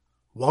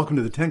Welcome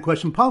to the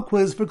 10-question pop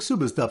quiz for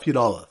Kesubos Daf Yud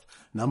Aleph.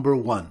 Number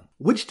 1.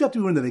 Which daf do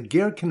we learn that a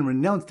ger can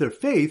renounce their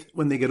faith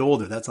when they get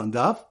older? That's on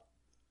Daf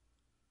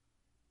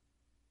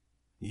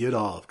Yud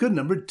Aleph. Good.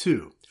 Number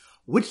 2.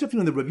 Which daf do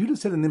we learn that Rav Yehuda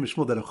said in the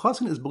Mishmol that a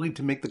chassan is believed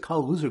to make the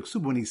kal lose her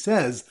ksubah when he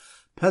says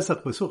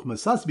Pesach Besuch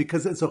Masas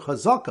because it's a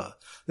chazaka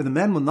that a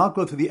man will not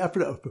go through the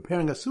effort of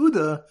preparing a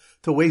suda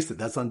to waste it?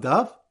 That's on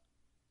Daf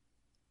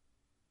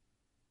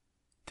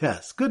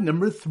Tes. Good.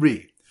 Number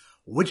 3.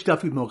 Which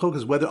daf we've milchok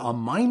is whether a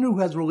minor who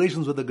has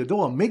relations with a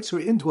gadol makes her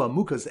into a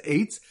mukas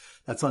eitz?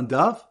 That's on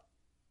Daf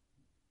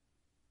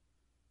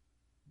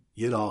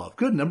Yud Aleph.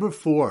 Good. Number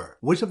 4.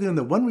 Which of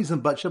the one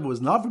reason Bathsheba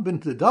was not forbidden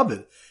to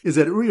David is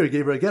that Uriah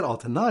gave her a get al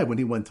tanai when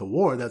he went to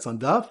war? That's on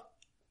Daf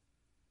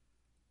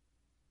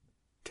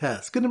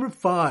Tes. Good. Number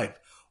 5.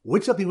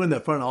 Which of the one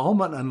that for an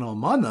alman and an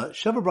almana,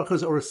 Sheva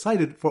brachos are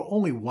recited for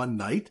only one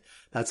night?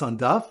 That's on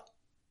Daf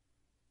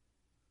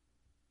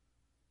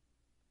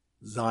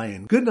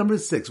Zion. Good. Number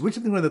 6. Which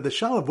of the one that the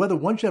shal of whether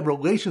one should have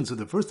relations for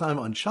the first time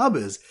on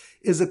Shabbos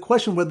is a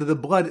question whether the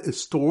blood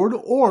is stored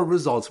or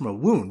results from a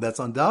wound? That's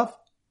on Daf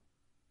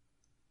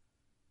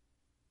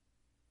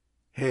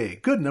Hey.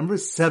 Good. Number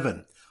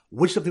 7.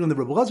 Which of the one that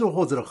Rebbe Lazar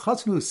holds that a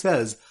chassan who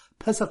says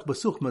Pesach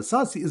Basuch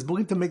Masasi is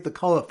believed to make the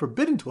kala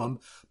forbidden to him,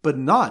 but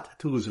not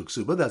to lose her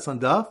ksubah? That's on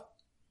Daf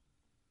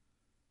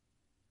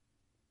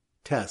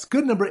Tes.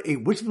 Good. Number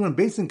 8. Which of the one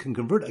basin can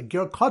convert a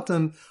ger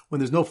katan when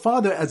there's no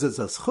father as it's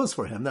a schus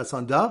for him? That's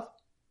on Daf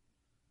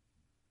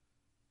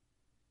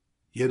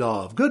Yud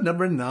Aleph. Good.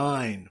 Number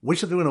 9.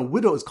 Which of the one a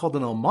widow is called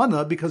an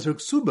almana because her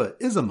ksubah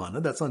is a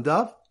mana? That's on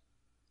Daf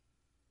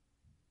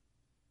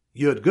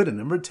Yud. Good. And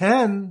number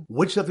 10.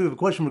 Which daf we have a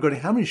question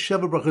regarding how many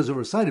Sheva brachos are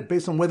recited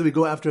based on whether we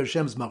go after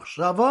Hashem's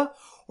machshava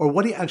or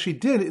what he actually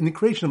did in the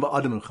creation of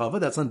Adam and Chava?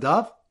 That's on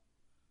Daf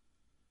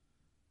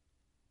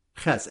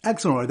Ches.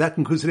 Excellent. That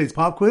concludes today's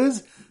pop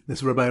quiz. This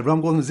is Rabbi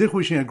Avram Golden Zich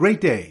wishing a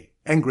great day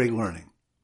and great learning.